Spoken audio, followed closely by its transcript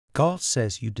God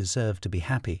says you deserve to be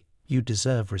happy, you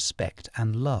deserve respect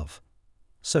and love.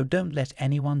 So don't let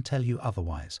anyone tell you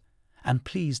otherwise. And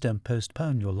please don't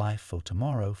postpone your life for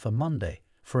tomorrow, for Monday,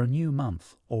 for a new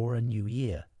month or a new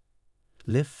year.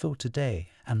 Live for today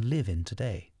and live in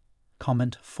today.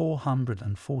 Comment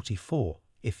 444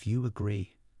 if you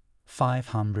agree.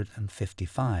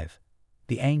 555.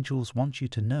 The angels want you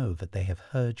to know that they have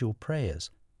heard your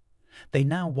prayers. They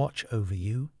now watch over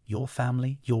you, your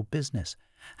family, your business,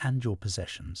 and your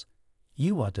possessions.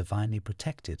 You are divinely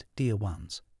protected, dear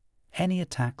ones. Any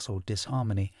attacks or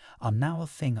disharmony are now a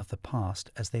thing of the past,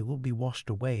 as they will be washed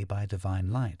away by divine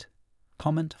light.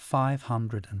 Comment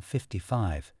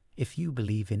 555 if you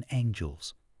believe in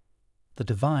angels. The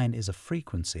divine is a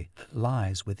frequency that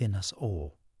lies within us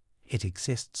all. It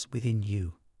exists within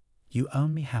you. You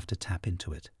only have to tap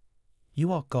into it.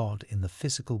 You are God in the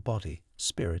physical body,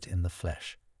 spirit in the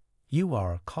flesh. You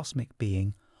are a cosmic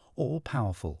being,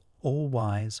 all-powerful,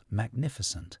 all-wise,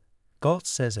 magnificent. God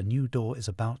says a new door is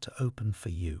about to open for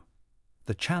you.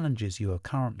 The challenges you are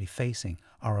currently facing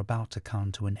are about to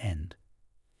come to an end.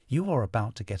 You are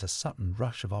about to get a sudden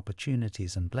rush of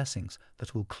opportunities and blessings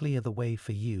that will clear the way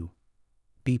for you.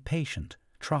 Be patient,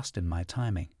 trust in my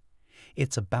timing.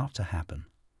 It's about to happen.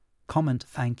 Comment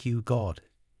 "Thank you, God,"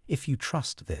 if you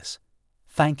trust this.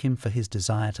 Thank Him for His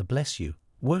desire to bless you.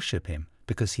 Worship Him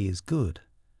because He is good.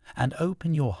 And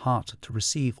open your heart to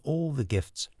receive all the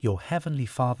gifts your Heavenly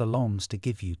Father longs to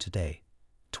give you today.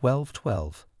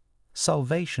 12:12.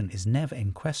 Salvation is never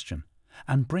in question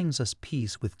and brings us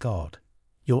peace with God.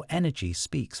 Your energy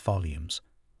speaks volumes.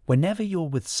 Whenever you're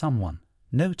with someone,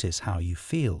 notice how you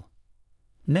feel.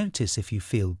 Notice if you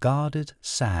feel guarded,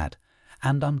 sad,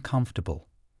 and uncomfortable.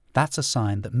 That's a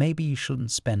sign that maybe you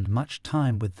shouldn't spend much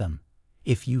time with them.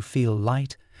 If you feel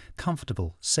light,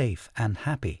 comfortable, safe, and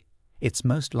happy, it's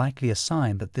most likely a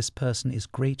sign that this person is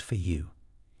great for you.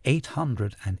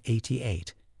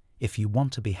 888. If you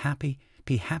want to be happy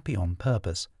on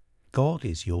purpose. God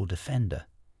is your defender.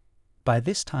 By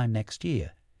this time next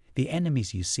year, the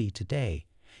enemies you see today,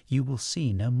 you will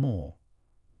see no more.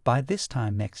 By this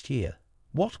time next year,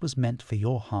 what was meant for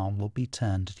your harm will be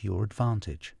turned to your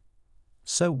advantage.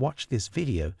 So watch this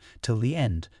video till the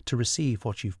end to receive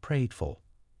what you've prayed for.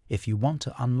 If you want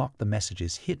to unlock the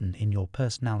messages hidden in your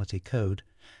personality code,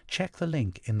 check the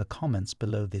link in the comments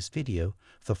below this video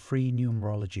for free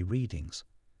numerology readings.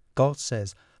 God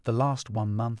says the last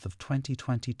 1 month of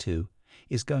 2022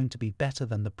 is going to be better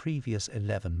than the previous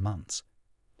 11 months.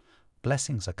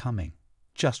 Blessings are coming.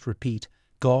 Just repeat,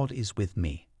 God is with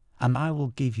me, and I will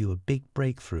give you a big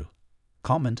breakthrough.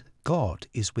 Comment, God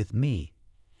is with me.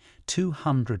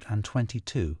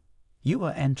 222. You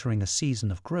are entering a season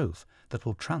of growth that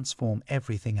will transform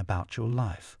everything about your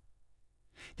life.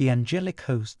 The angelic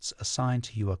hosts assigned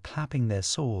to you are clapping their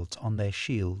swords on their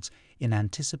shields in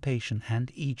anticipation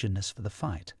and eagerness for the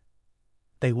fight.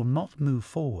 They will not move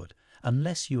forward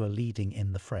unless you are leading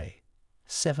in the fray.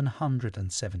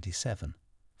 777.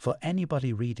 For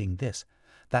anybody reading this,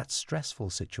 that stressful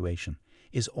situation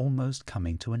is almost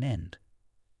coming to an end.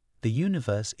 The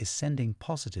universe is sending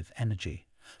positive energy,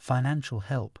 financial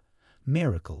help,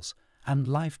 miracles, and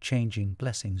life-changing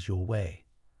blessings your way.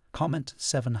 Comment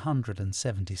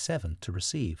 777 to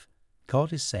receive.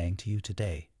 God is saying to you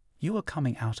today, you are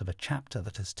coming out of a chapter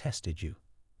that has tested you,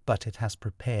 but it has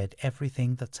prepared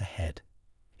everything that's ahead.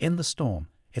 In the storm,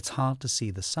 it's hard to see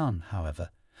the sun,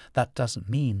 however. That doesn't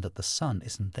mean that the sun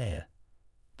isn't there.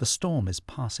 The storm is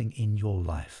passing in your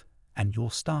life, and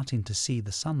you're starting to see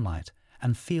the sunlight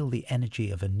and feel the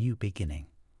energy of a new beginning.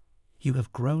 You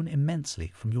have grown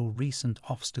immensely from your recent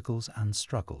obstacles and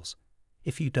struggles.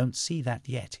 If you don't see that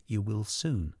yet, you will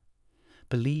soon.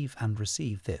 Believe and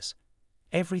receive this.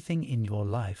 Everything in your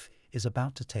life is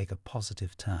about to take a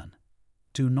positive turn.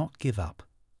 Do not give up.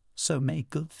 So many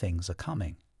good things are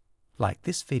coming. Like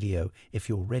this video if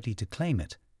you're ready to claim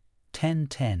it.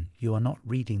 1010, you are not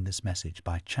reading this message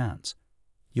by chance.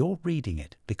 You're reading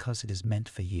it because it is meant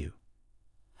for you.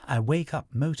 I wake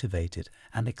up motivated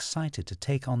and excited to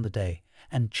take on the day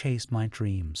and chase my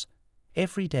dreams.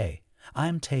 Every day, I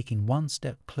am taking one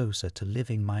step closer to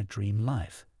living my dream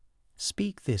life.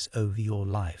 Speak this over your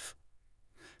life.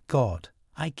 God,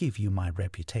 I give you my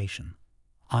reputation.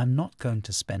 I'm not going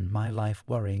to spend my life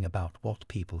worrying about what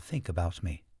people think about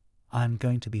me. I'm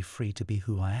going to be free to be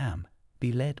who I am,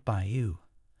 be led by you,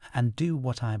 and do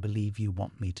what I believe you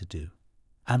want me to do.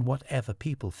 And whatever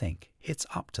people think, it's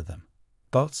up to them.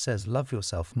 God says love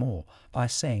yourself more by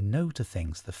saying no to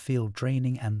things that feel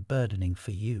draining and burdening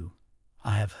for you.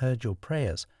 I have heard your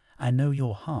prayers, I know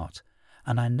your heart,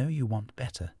 and I know you want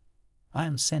better. I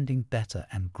am sending better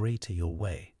and greater your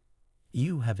way.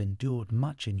 You have endured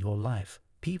much in your life.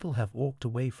 People have walked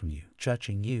away from you,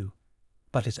 judging you.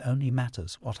 But it only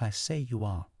matters what I say you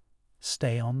are.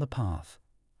 Stay on the path.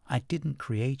 I didn't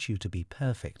create you to be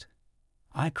perfect.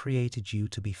 I created you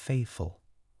to be faithful.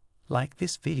 Like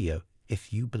this video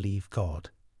if you believe God.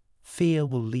 Fear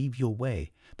will leave your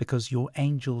way because your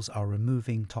angels are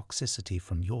removing toxicity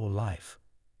from your life.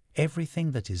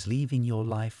 Everything that is leaving your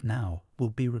life now will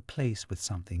be replaced with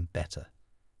something better.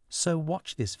 So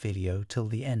watch this video till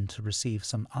the end to receive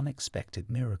some unexpected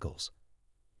miracles.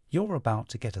 You're about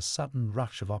to get a sudden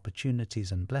rush of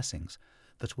opportunities and blessings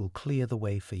that will clear the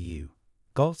way for you.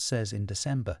 God says in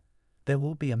December, there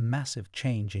will be a massive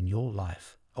change in your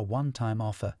life, a one-time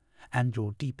offer, and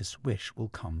your deepest wish will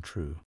come true.